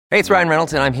Hey, it's Ryan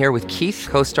Reynolds, and I'm here with Keith,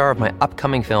 co-star of my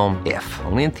upcoming film, If,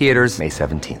 only in theaters May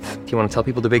 17th. Do you want to tell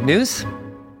people the big news?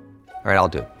 All right, I'll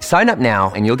do it. Sign up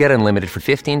now and you'll get unlimited for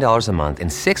 $15 a month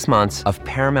and 6 months of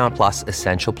Paramount Plus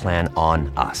Essential Plan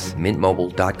on us.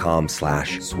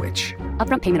 MintMobile.com/switch.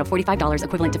 Upfront payment of $45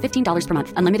 equivalent to $15 per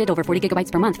month. Unlimited over 40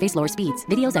 gigabytes per month. Face lower speeds.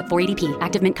 Videos at 480p.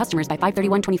 Active Mint customers by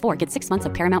 531.24 get 6 months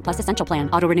of Paramount Plus Essential Plan.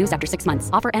 Auto renews after 6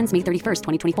 months. Offer ends May 31st,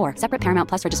 2024. Separate Paramount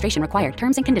Plus registration required.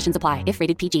 Terms and conditions apply if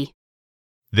rated PG.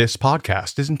 This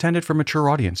podcast is intended for mature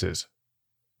audiences.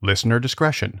 Listener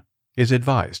discretion is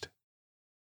advised.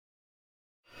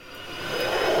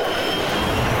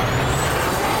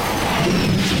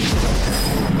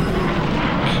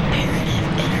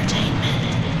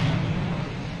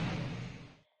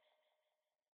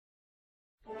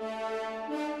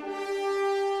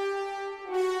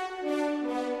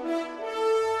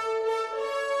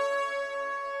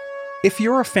 If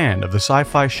you're a fan of the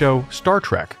sci-fi show Star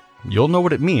Trek, you'll know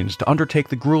what it means to undertake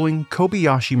the grueling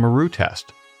Kobayashi Maru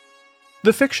test.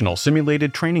 The fictional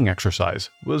simulated training exercise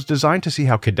was designed to see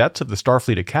how cadets of the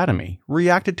Starfleet Academy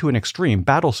reacted to an extreme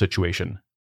battle situation.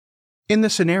 In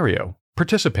this scenario,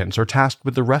 participants are tasked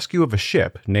with the rescue of a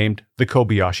ship named the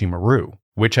Kobayashi Maru,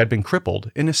 which had been crippled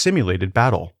in a simulated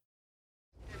battle.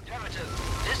 Imperative.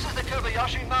 This is the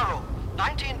Kobayashi Maru.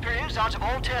 19 periods out of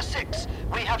all Tier 6.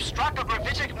 We have struck a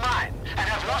gravitic mine and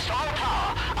have lost all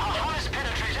power. Our hull is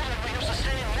penetrated and we have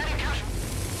sustained many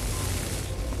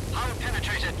casualties. Hull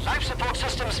penetrated. Life support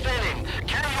systems failing.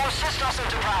 Can you assist us,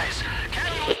 Enterprise?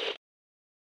 Can you...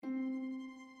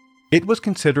 It was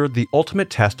considered the ultimate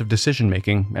test of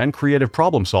decision-making and creative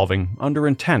problem-solving under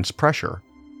intense pressure.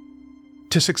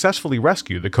 To successfully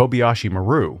rescue the Kobayashi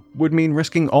Maru would mean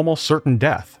risking almost certain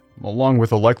death, along with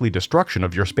the likely destruction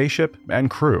of your spaceship and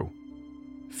crew.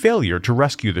 Failure to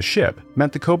rescue the ship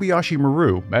meant the Kobayashi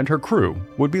Maru and her crew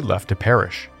would be left to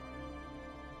perish.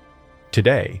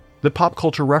 Today, the pop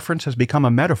culture reference has become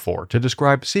a metaphor to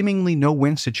describe seemingly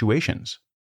no-win situations.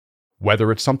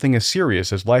 Whether it's something as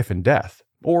serious as life and death,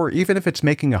 or even if it's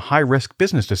making a high-risk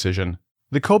business decision,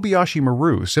 the Kobayashi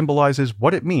Maru symbolizes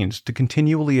what it means to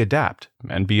continually adapt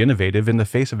and be innovative in the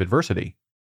face of adversity.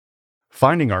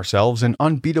 Finding ourselves in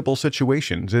unbeatable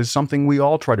situations is something we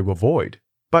all try to avoid,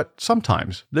 but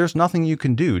sometimes there's nothing you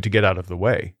can do to get out of the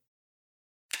way.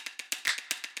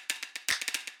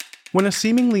 When a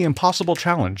seemingly impossible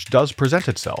challenge does present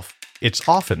itself, it's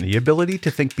often the ability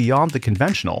to think beyond the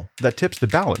conventional that tips the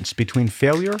balance between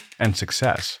failure and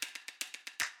success.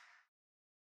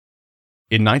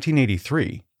 In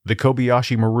 1983, the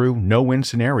Kobayashi Maru no-win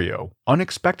scenario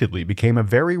unexpectedly became a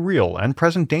very real and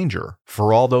present danger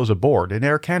for all those aboard an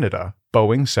Air Canada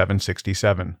Boeing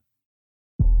 767.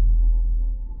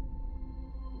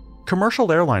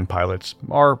 Commercial airline pilots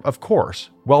are, of course,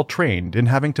 well trained in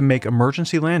having to make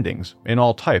emergency landings in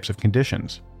all types of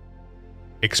conditions.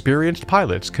 Experienced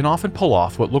pilots can often pull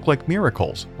off what look like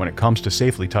miracles when it comes to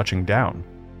safely touching down.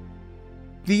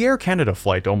 The Air Canada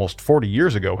flight almost 40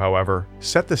 years ago, however,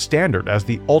 set the standard as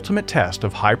the ultimate test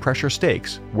of high-pressure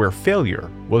stakes where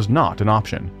failure was not an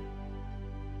option.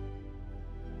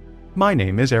 My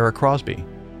name is Eric Crosby.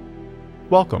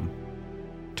 Welcome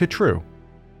to True.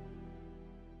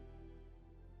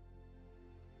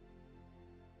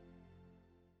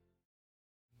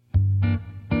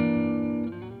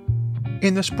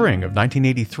 In the spring of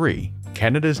 1983,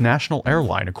 Canada's national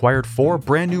airline acquired 4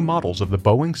 brand new models of the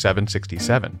Boeing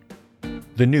 767.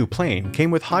 The new plane came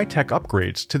with high-tech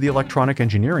upgrades to the electronic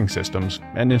engineering systems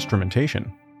and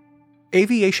instrumentation.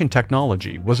 Aviation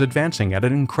technology was advancing at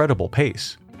an incredible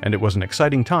pace, and it was an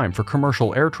exciting time for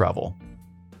commercial air travel.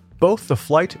 Both the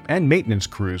flight and maintenance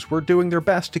crews were doing their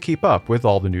best to keep up with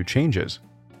all the new changes.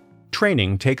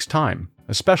 Training takes time,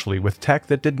 especially with tech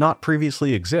that did not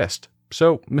previously exist,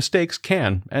 so mistakes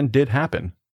can and did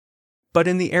happen. But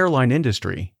in the airline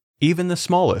industry, even the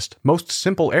smallest, most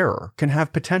simple error can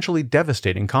have potentially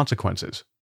devastating consequences.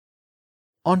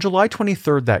 On July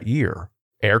 23rd that year,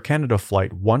 Air Canada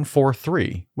Flight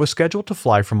 143 was scheduled to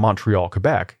fly from Montreal,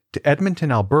 Quebec to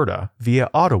Edmonton, Alberta via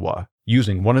Ottawa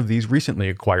using one of these recently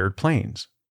acquired planes.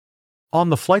 On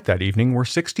the flight that evening were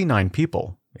 69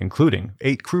 people, including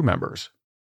 8 crew members.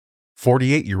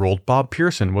 48-year-old Bob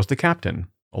Pearson was the captain,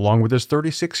 along with his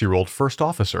 36-year-old first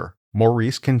officer,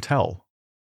 Maurice Quintel.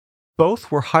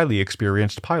 Both were highly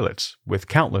experienced pilots, with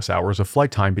countless hours of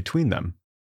flight time between them.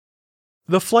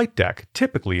 The flight deck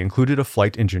typically included a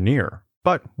flight engineer,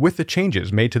 but with the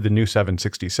changes made to the new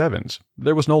 767s,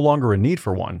 there was no longer a need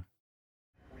for one.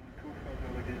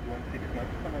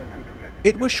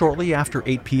 It was shortly after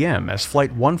 8 p.m. as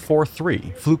Flight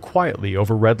 143 flew quietly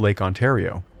over Red Lake,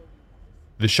 Ontario.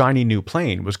 The shiny new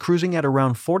plane was cruising at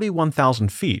around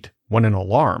 41,000 feet when an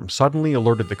alarm suddenly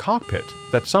alerted the cockpit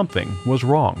that something was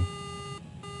wrong.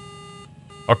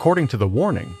 According to the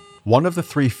warning, one of the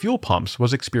 3 fuel pumps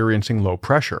was experiencing low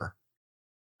pressure.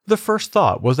 The first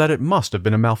thought was that it must have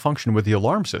been a malfunction with the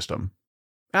alarm system.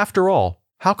 After all,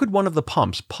 how could one of the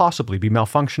pumps possibly be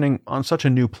malfunctioning on such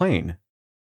a new plane?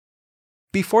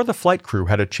 Before the flight crew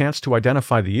had a chance to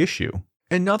identify the issue,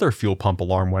 another fuel pump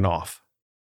alarm went off.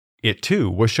 It too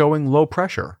was showing low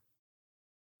pressure.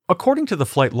 According to the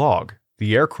flight log,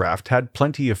 the aircraft had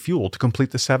plenty of fuel to complete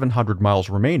the 700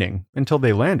 miles remaining until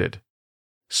they landed.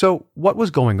 So what was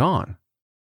going on?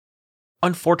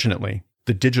 Unfortunately,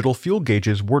 the digital fuel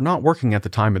gauges were not working at the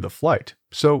time of the flight,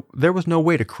 so there was no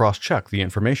way to cross-check the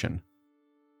information.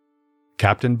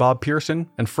 Captain Bob Pearson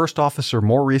and First Officer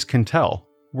Maurice Quintel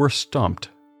were stumped.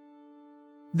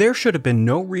 There should have been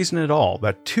no reason at all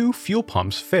that 2 fuel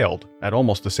pumps failed at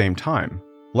almost the same time,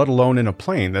 let alone in a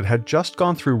plane that had just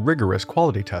gone through rigorous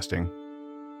quality testing.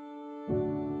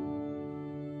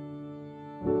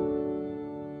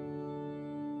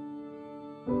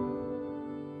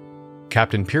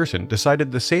 Captain Pearson decided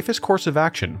the safest course of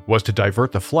action was to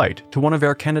divert the flight to one of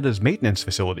Air Canada's maintenance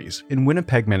facilities in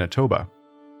Winnipeg, Manitoba.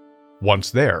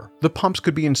 Once there, the pumps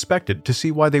could be inspected to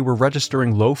see why they were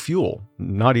registering low fuel,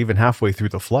 not even halfway through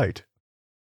the flight.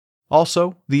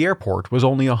 Also, the airport was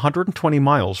only 120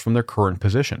 miles from their current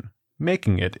position,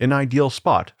 making it an ideal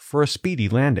spot for a speedy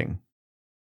landing.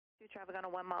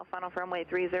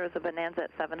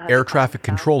 Air traffic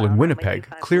control in Winnipeg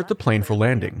cleared the plane for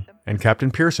landing, and Captain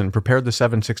Pearson prepared the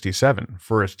 767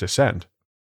 for its descent.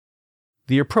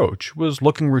 The approach was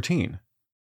looking routine.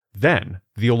 Then,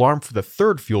 the alarm for the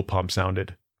 3rd fuel pump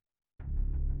sounded.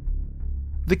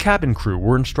 The cabin crew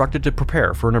were instructed to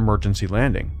prepare for an emergency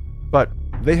landing, but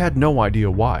they had no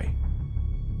idea why.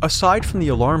 Aside from the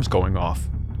alarms going off,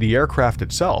 the aircraft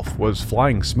itself was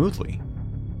flying smoothly.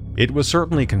 It was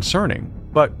certainly concerning,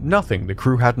 but nothing the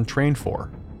crew hadn't trained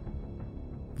for.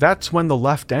 That's when the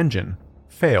left engine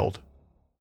failed.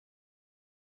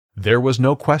 There was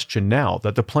no question now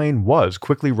that the plane was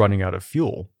quickly running out of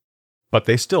fuel, but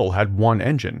they still had one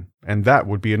engine, and that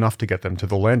would be enough to get them to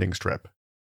the landing strip.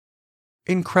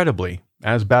 Incredibly,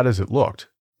 as bad as it looked,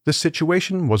 the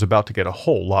situation was about to get a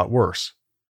whole lot worse.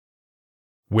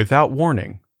 Without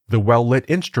warning, the well-lit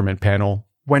instrument panel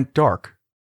went dark.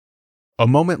 A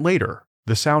moment later,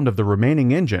 the sound of the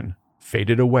remaining engine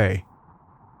faded away.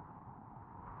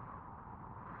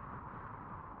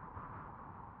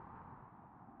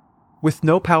 With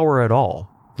no power at all,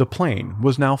 the plane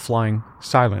was now flying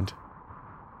silent.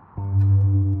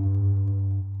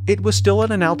 It was still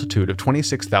at an altitude of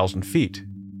 26,000 feet,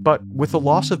 but with the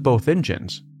loss of both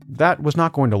engines, that was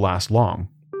not going to last long.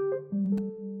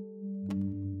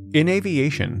 In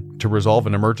aviation, to resolve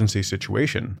an emergency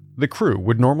situation, the crew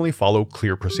would normally follow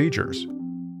clear procedures.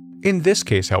 In this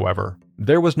case, however,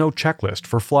 there was no checklist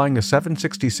for flying a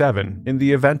 767 in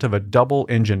the event of a double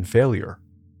engine failure.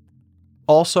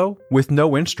 Also, with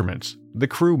no instruments, the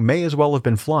crew may as well have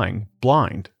been flying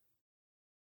blind.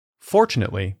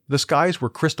 Fortunately, the skies were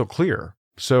crystal clear,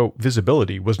 so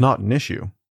visibility was not an issue.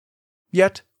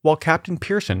 Yet, while Captain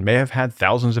Pearson may have had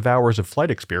thousands of hours of flight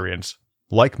experience,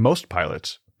 like most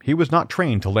pilots, he was not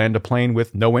trained to land a plane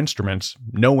with no instruments,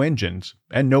 no engines,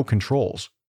 and no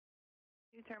controls.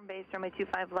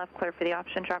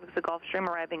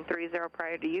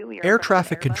 Air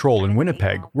traffic control in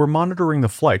Winnipeg were monitoring the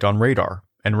flight on radar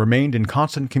and remained in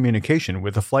constant communication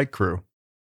with the flight crew.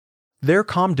 Their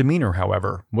calm demeanor,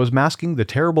 however, was masking the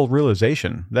terrible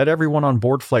realization that everyone on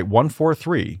board Flight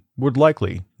 143 would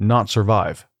likely not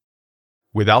survive.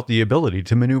 Without the ability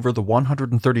to maneuver the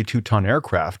 132-ton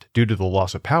aircraft due to the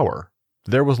loss of power,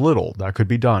 there was little that could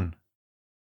be done.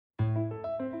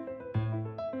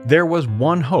 There was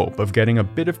one hope of getting a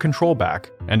bit of control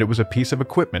back, and it was a piece of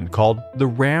equipment called the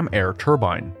Ram Air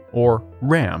Turbine, or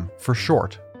RAM for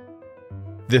short.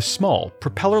 This small,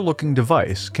 propeller-looking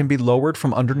device can be lowered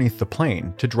from underneath the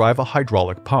plane to drive a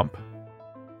hydraulic pump.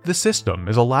 The system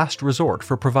is a last resort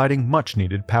for providing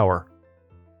much-needed power.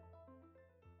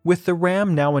 With the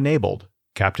RAM now enabled,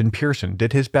 Captain Pearson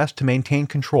did his best to maintain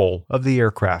control of the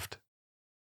aircraft.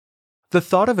 The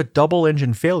thought of a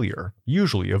double-engine failure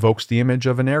usually evokes the image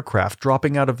of an aircraft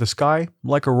dropping out of the sky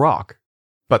like a rock.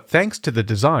 But thanks to the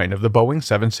design of the Boeing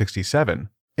 767,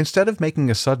 instead of making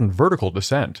a sudden vertical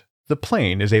descent, the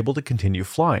plane is able to continue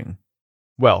flying.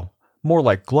 Well, more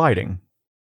like gliding.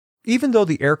 Even though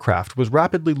the aircraft was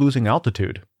rapidly losing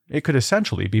altitude, it could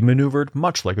essentially be maneuvered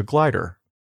much like a glider.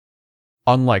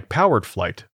 Unlike powered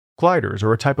flight, gliders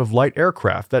are a type of light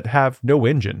aircraft that have no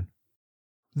engine.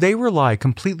 They rely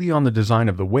completely on the design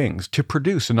of the wings to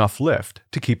produce enough lift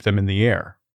to keep them in the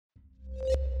air.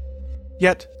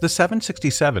 Yet, the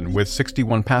 767 with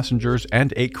 61 passengers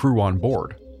and 8 crew on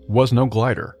board was no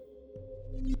glider.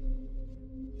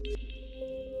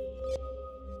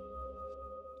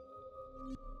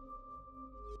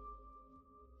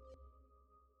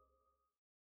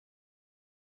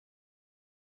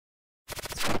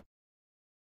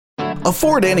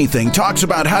 Afford Anything talks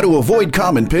about how to avoid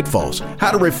common pitfalls,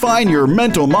 how to refine your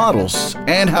mental models,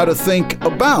 and how to think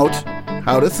about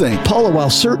how to think. Paula,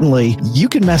 while certainly you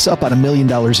can mess up on $1 million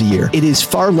a year, it is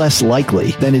far less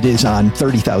likely than it is on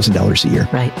 $30,000 a year.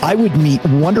 Right. I would meet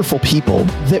wonderful people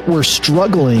that were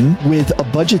struggling with a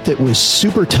budget that was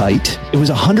super tight. It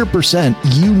was 100%,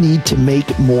 you need to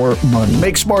make more money.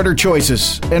 Make smarter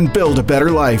choices and build a better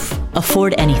life.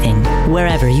 Afford Anything,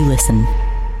 wherever you listen.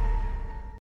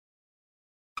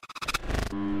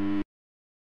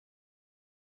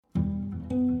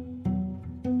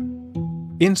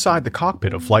 Inside the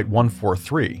cockpit of Flight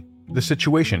 143, the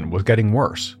situation was getting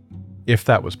worse, if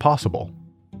that was possible.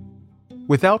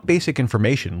 Without basic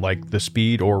information like the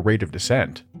speed or rate of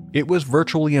descent, it was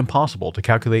virtually impossible to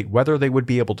calculate whether they would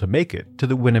be able to make it to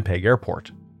the Winnipeg airport.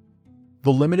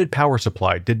 The limited power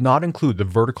supply did not include the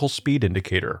vertical speed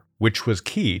indicator, which was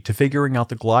key to figuring out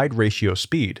the glide ratio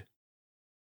speed.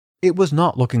 It was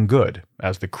not looking good,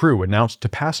 as the crew announced to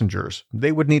passengers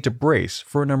they would need to brace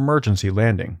for an emergency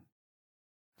landing.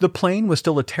 The plane was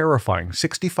still a terrifying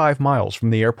 65 miles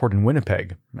from the airport in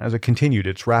Winnipeg as it continued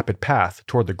its rapid path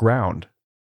toward the ground.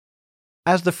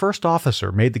 As the first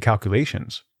officer made the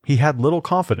calculations, he had little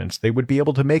confidence they would be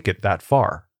able to make it that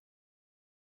far.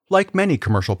 Like many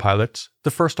commercial pilots, the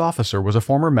first officer was a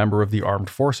former member of the armed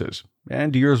forces,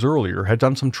 and years earlier had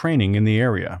done some training in the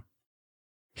area.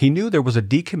 He knew there was a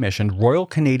decommissioned Royal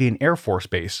Canadian Air Force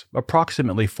base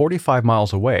approximately 45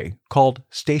 miles away called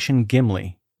Station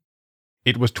Gimli.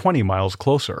 It was 20 miles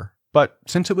closer, but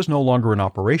since it was no longer in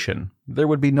operation, there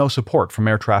would be no support from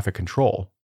air traffic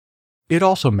control. It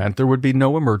also meant there would be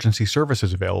no emergency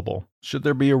services available, should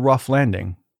there be a rough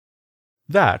landing.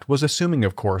 That was assuming,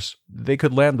 of course, they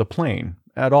could land the plane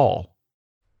at all.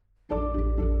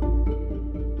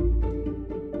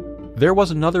 There was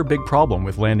another big problem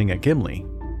with landing at Gimli.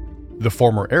 The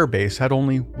former airbase had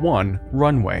only one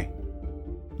runway.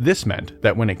 This meant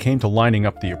that when it came to lining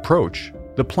up the approach,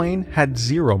 the plane had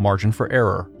zero margin for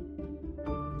error.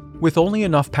 With only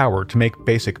enough power to make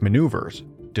basic maneuvers,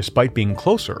 despite being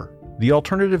closer, the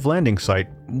alternative landing site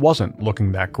wasn't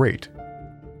looking that great.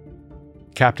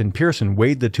 Captain Pearson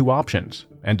weighed the two options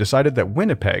and decided that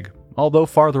Winnipeg, although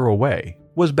farther away,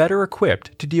 was better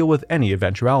equipped to deal with any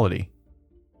eventuality.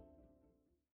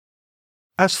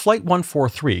 As Flight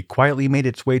 143 quietly made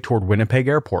its way toward Winnipeg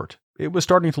Airport, it was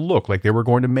starting to look like they were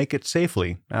going to make it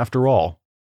safely, after all.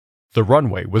 The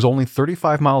runway was only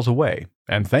 35 miles away,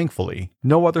 and thankfully,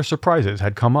 no other surprises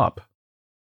had come up.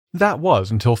 That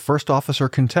was until First Officer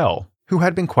Quintel, who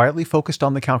had been quietly focused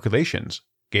on the calculations,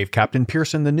 gave Captain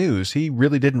Pearson the news he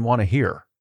really didn't want to hear.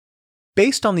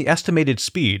 Based on the estimated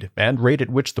speed and rate at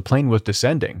which the plane was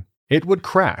descending, it would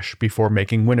crash before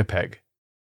making Winnipeg.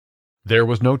 There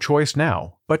was no choice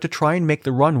now but to try and make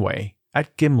the runway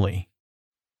at Gimli.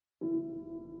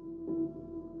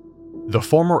 The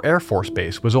former Air Force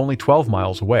Base was only 12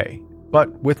 miles away,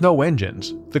 but with no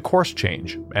engines, the course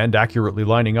change and accurately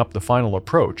lining up the final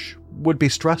approach would be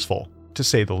stressful, to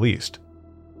say the least.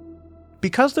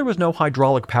 Because there was no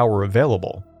hydraulic power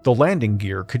available, the landing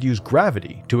gear could use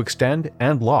gravity to extend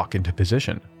and lock into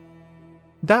position.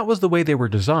 That was the way they were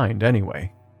designed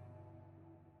anyway.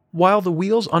 While the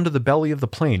wheels under the belly of the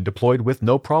plane deployed with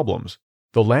no problems,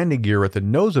 the landing gear at the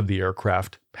nose of the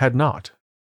aircraft had not.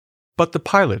 But the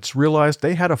pilots realized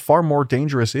they had a far more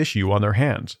dangerous issue on their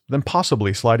hands than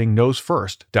possibly sliding nose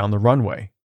first down the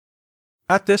runway.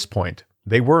 At this point,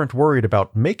 they weren't worried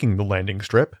about making the landing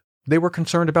strip, they were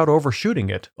concerned about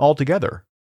overshooting it altogether.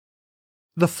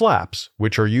 The flaps,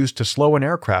 which are used to slow an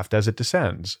aircraft as it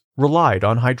descends, relied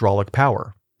on hydraulic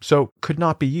power, so could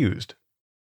not be used.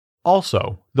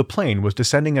 Also, the plane was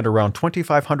descending at around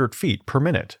 2,500 feet per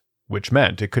minute, which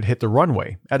meant it could hit the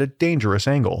runway at a dangerous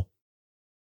angle.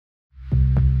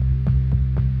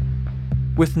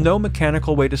 With no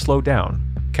mechanical way to slow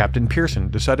down, Captain Pearson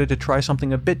decided to try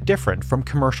something a bit different from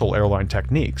commercial airline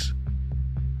techniques.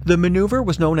 The maneuver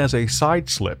was known as a side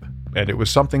slip, and it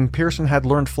was something Pearson had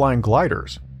learned flying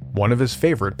gliders, one of his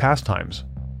favorite pastimes.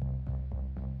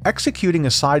 Executing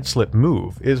a side slip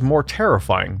move is more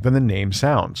terrifying than the name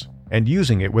sounds, and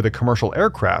using it with a commercial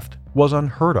aircraft was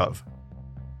unheard of.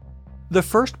 The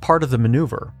first part of the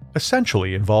maneuver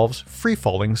essentially involves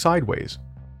free-falling sideways.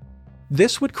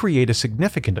 This would create a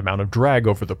significant amount of drag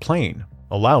over the plane,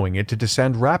 allowing it to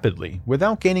descend rapidly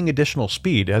without gaining additional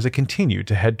speed as it continued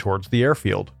to head towards the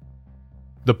airfield.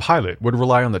 The pilot would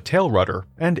rely on the tail rudder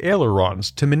and ailerons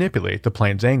to manipulate the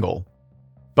plane's angle.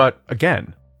 But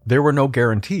again, there were no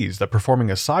guarantees that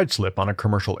performing a sideslip on a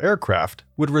commercial aircraft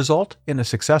would result in a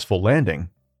successful landing.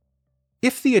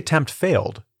 If the attempt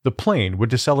failed, the plane would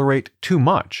decelerate too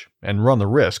much and run the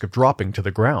risk of dropping to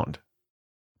the ground.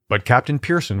 But Captain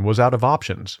Pearson was out of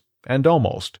options, and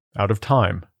almost out of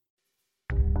time.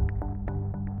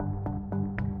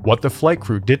 What the flight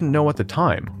crew didn't know at the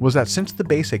time was that since the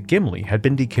base at Gimli had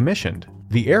been decommissioned,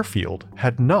 the airfield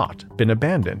had not been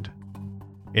abandoned.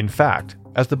 In fact,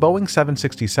 as the Boeing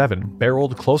 767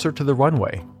 barreled closer to the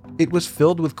runway, it was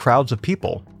filled with crowds of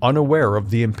people unaware of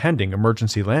the impending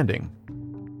emergency landing.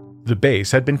 The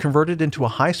base had been converted into a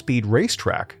high-speed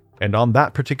racetrack, and on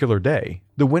that particular day,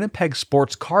 the Winnipeg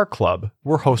Sports Car Club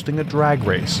were hosting a drag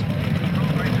race.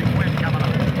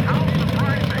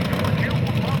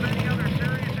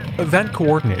 Event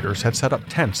coordinators had set up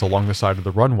tents along the side of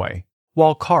the runway,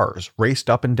 while cars raced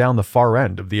up and down the far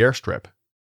end of the airstrip.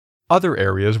 Other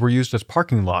areas were used as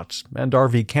parking lots and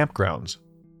RV campgrounds.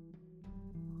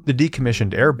 The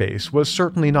decommissioned airbase was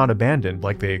certainly not abandoned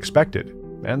like they expected,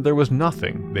 and there was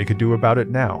nothing they could do about it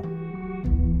now.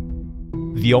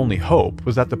 The only hope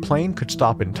was that the plane could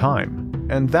stop in time,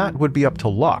 and that would be up to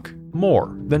luck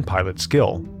more than pilot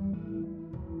skill.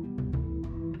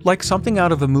 Like something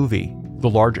out of a movie, the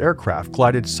large aircraft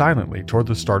glided silently toward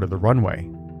the start of the runway.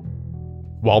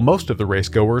 While most of the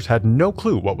racegoers had no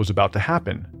clue what was about to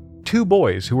happen, two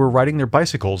boys who were riding their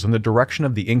bicycles in the direction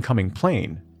of the incoming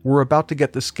plane were about to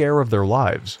get the scare of their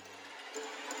lives.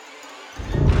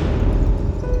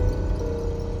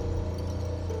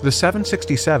 The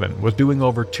 767 was doing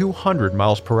over 200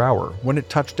 miles per hour when it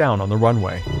touched down on the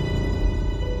runway.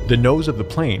 The nose of the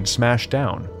plane smashed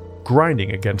down,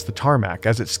 grinding against the tarmac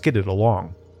as it skidded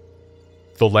along.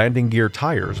 The landing gear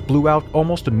tires blew out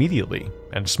almost immediately,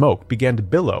 and smoke began to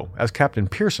billow as Captain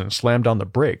Pearson slammed on the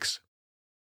brakes.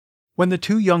 When the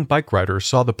two young bike riders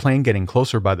saw the plane getting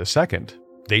closer by the second,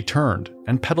 they turned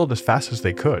and pedaled as fast as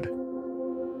they could.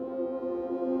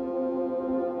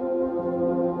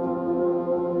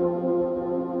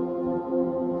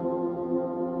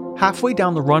 Halfway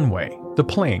down the runway, the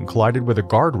plane collided with a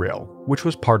guardrail, which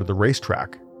was part of the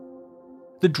racetrack.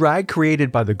 The drag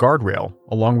created by the guardrail,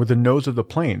 along with the nose of the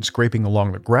plane scraping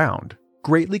along the ground,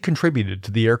 greatly contributed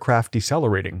to the aircraft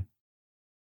decelerating.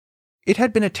 It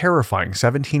had been a terrifying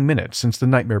 17 minutes since the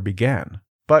nightmare began,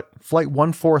 but Flight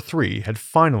 143 had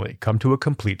finally come to a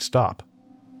complete stop.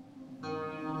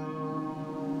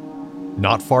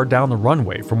 Not far down the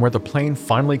runway from where the plane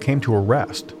finally came to a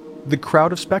rest, the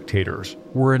crowd of spectators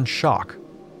were in shock.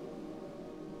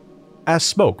 As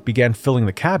smoke began filling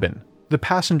the cabin, the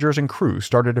passengers and crew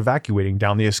started evacuating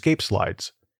down the escape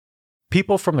slides.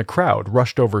 People from the crowd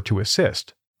rushed over to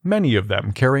assist, many of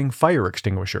them carrying fire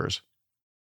extinguishers.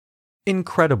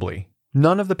 Incredibly,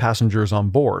 none of the passengers on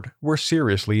board were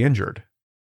seriously injured.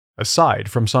 Aside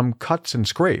from some cuts and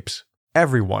scrapes,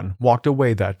 everyone walked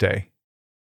away that day.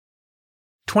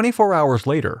 24 hours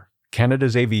later,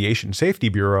 Canada's Aviation Safety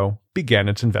Bureau began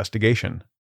its investigation.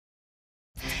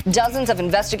 Dozens of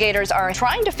investigators are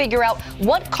trying to figure out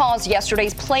what caused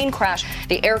yesterday's plane crash.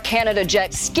 The Air Canada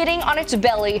jet skidding on its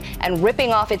belly and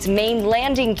ripping off its main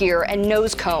landing gear and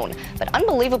nose cone. But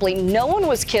unbelievably, no one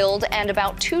was killed and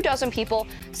about 24 people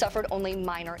suffered only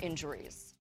minor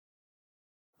injuries.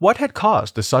 What had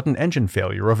caused the sudden engine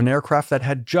failure of an aircraft that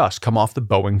had just come off the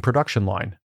Boeing production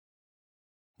line?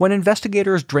 When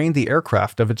investigators drained the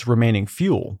aircraft of its remaining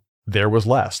fuel, there was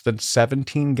less than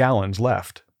 17 gallons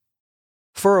left.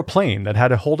 For a plane that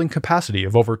had a holding capacity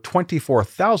of over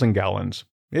 24,000 gallons,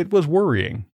 it was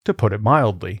worrying, to put it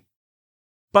mildly.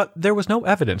 But there was no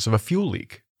evidence of a fuel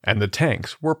leak, and the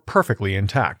tanks were perfectly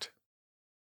intact.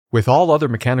 With all other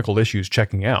mechanical issues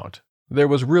checking out, there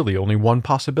was really only one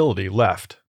possibility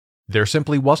left. There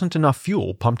simply wasn't enough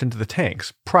fuel pumped into the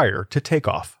tanks prior to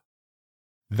takeoff.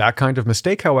 That kind of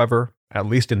mistake, however, at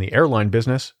least in the airline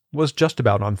business, was just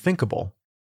about unthinkable.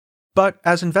 But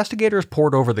as investigators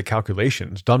pored over the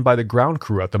calculations done by the ground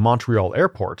crew at the Montreal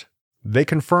airport, they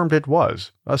confirmed it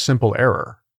was a simple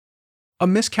error. A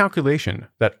miscalculation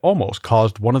that almost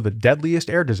caused one of the deadliest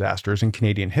air disasters in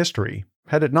Canadian history,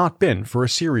 had it not been for a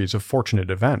series of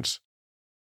fortunate events.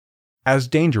 As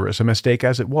dangerous a mistake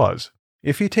as it was,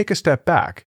 if you take a step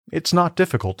back, it's not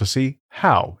difficult to see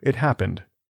how it happened.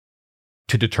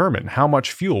 To determine how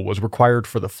much fuel was required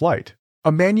for the flight,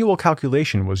 a manual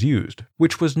calculation was used,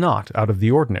 which was not out of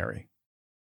the ordinary.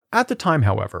 At the time,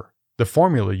 however, The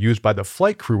formula used by the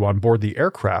flight crew on board the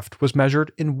aircraft was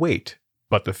measured in weight,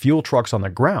 but the fuel trucks on the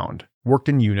ground worked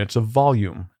in units of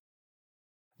volume.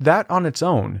 That on its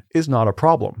own is not a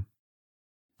problem.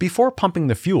 Before pumping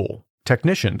the fuel,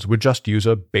 technicians would just use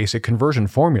a basic conversion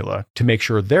formula to make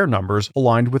sure their numbers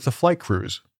aligned with the flight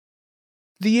crews.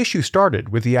 The issue started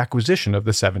with the acquisition of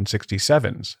the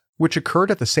 767s, which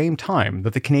occurred at the same time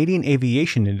that the Canadian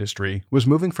aviation industry was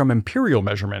moving from imperial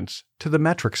measurements to the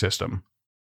metric system.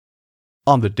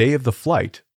 On the day of the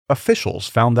flight, officials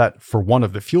found that for one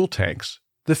of the fuel tanks,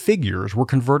 the figures were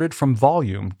converted from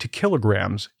volume to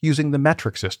kilograms using the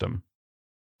metric system.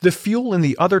 The fuel in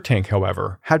the other tank,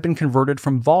 however, had been converted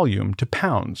from volume to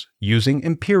pounds using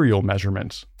imperial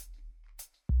measurements.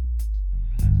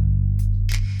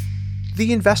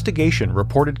 The investigation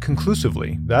reported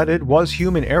conclusively that it was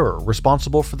human error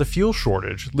responsible for the fuel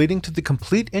shortage leading to the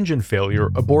complete engine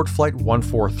failure aboard Flight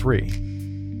 143.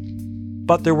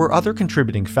 But there were other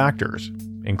contributing factors,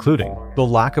 including the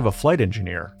lack of a flight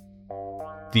engineer.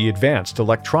 The advanced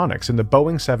electronics in the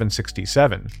Boeing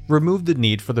 767 removed the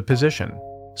need for the position,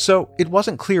 so it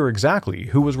wasn't clear exactly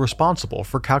who was responsible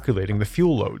for calculating the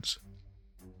fuel loads.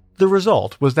 The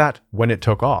result was that, when it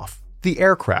took off, the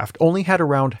aircraft only had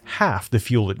around half the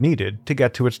fuel it needed to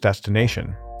get to its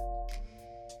destination.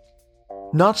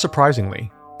 Not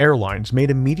surprisingly, airlines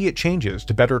made immediate changes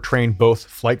to better train both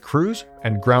flight crews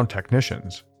and ground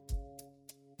technicians.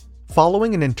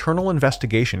 Following an internal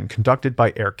investigation conducted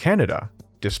by Air Canada,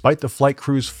 despite the flight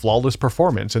crew's flawless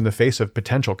performance in the face of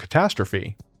potential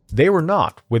catastrophe, they were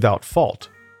not without fault.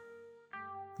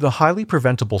 The highly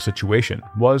preventable situation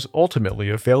was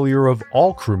ultimately a failure of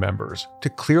all crew members to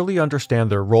clearly understand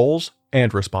their roles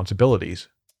and responsibilities.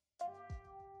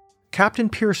 Captain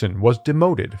Pearson was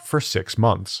demoted for 6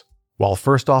 months, while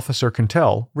First Officer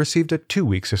Quintel received a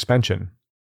 2-week suspension.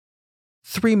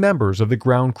 3 members of the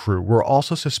ground crew were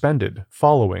also suspended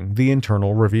following the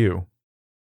internal review.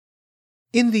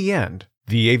 In the end,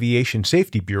 the Aviation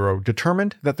Safety Bureau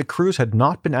determined that the crews had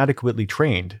not been adequately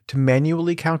trained to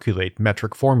manually calculate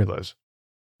metric formulas.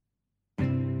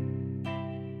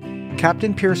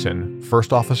 Captain Pearson,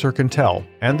 First Officer Quintel,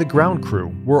 and the ground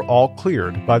crew were all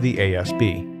cleared by the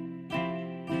ASB.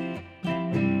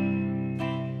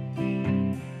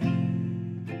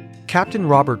 Captain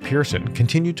Robert Pearson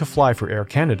continued to fly for Air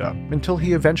Canada until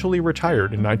he eventually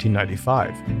retired in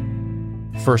 1995.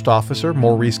 First Officer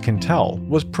Maurice Quintel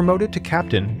was promoted to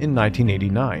captain in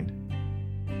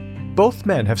 1989. Both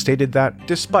men have stated that,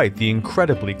 despite the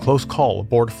incredibly close call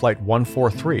aboard Flight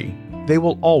 143, they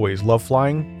will always love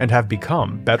flying and have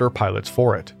become better pilots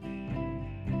for it.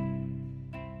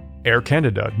 Air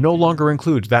Canada no longer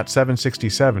includes that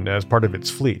 767 as part of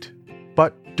its fleet,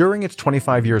 but during its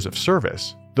 25 years of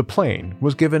service, the plane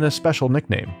was given a special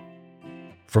nickname.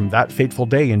 From that fateful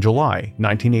day in July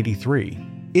 1983,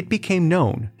 it became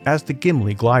known as the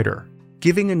Gimli Glider,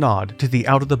 giving a nod to the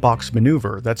out-of-the-box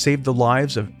maneuver that saved the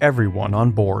lives of everyone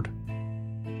on board.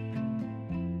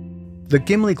 The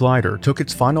Gimli Glider took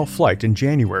its final flight in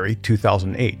January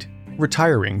 2008,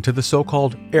 retiring to the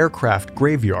so-called aircraft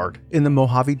graveyard in the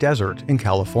Mojave Desert in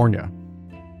California.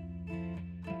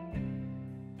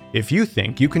 If you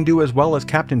think you can do as well as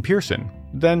Captain Pearson,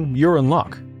 then you're in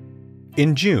luck.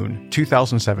 In June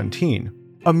 2017,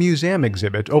 a museum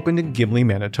exhibit opened in Gimli,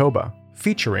 Manitoba,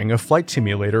 featuring a flight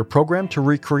simulator programmed to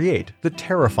recreate the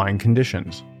terrifying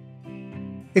conditions.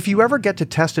 If you ever get to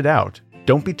test it out,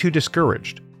 don't be too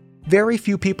discouraged. Very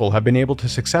few people have been able to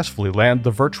successfully land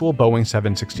the virtual Boeing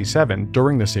 767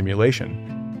 during the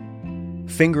simulation.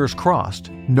 Fingers crossed,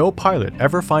 no pilot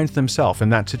ever finds themselves in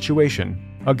that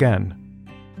situation again.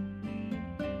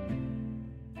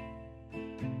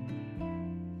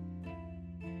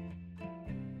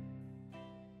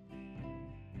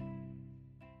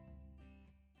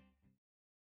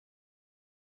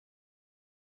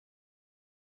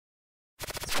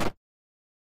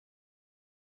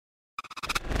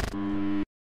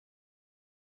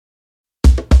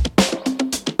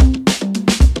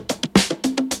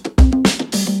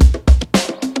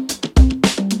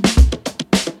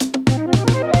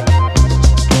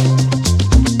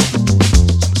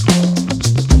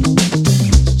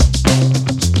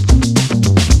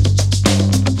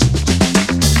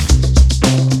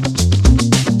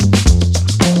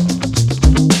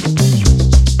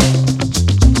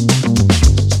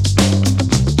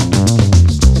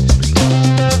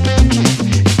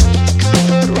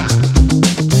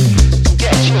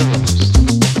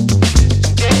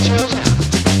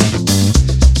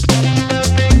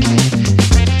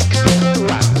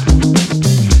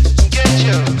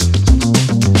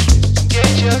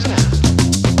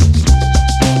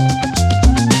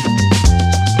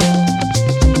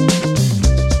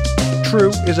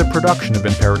 production of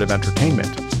Imperative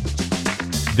Entertainment.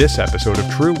 This episode of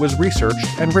True was researched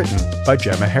and written by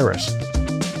Gemma Harris.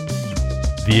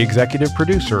 The executive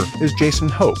producer is Jason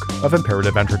Hoke of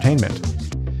Imperative Entertainment.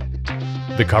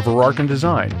 The cover art and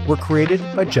design were created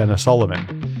by Jenna Sullivan.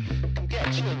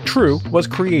 True was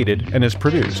created and is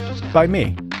produced by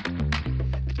me.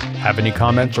 Have any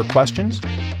comments or questions?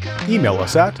 Email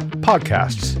us at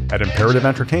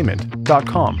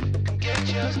podcasts@imperativeentertainment.com.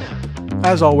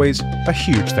 As always, a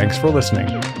huge thanks for listening.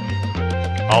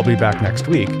 I'll be back next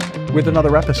week with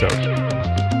another episode.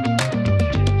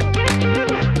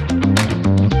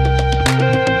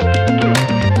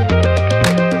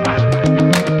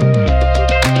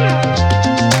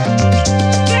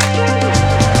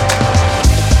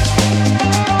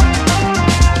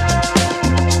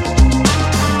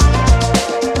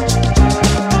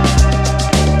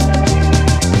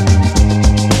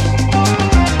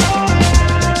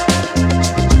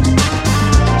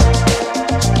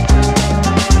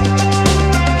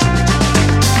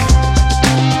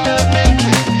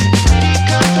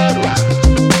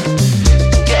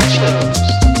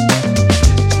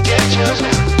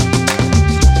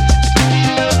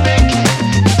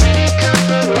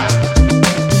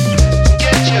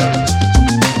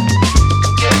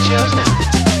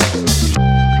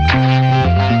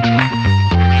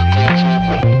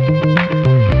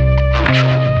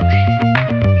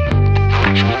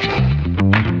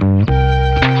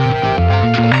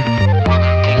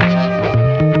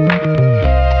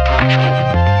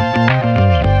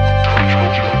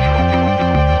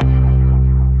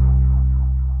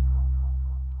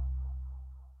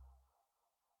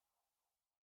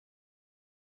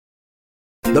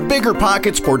 The Bigger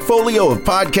Pockets portfolio of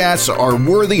podcasts are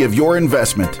worthy of your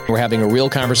investment. We're having a real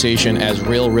conversation as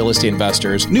real estate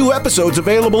investors. New episodes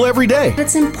available every day.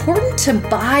 It's important to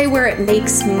buy where it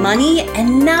makes money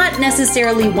and not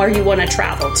necessarily where you want to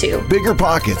travel to. Bigger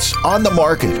Pockets, On the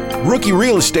Market, Rookie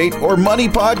Real Estate, or Money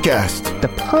Podcast. The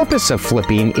purpose of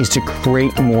flipping is to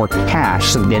create more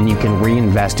cash so then you can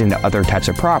reinvest into other types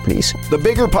of properties. The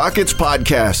Bigger Pockets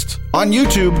Podcast on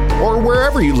YouTube or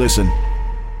wherever you listen.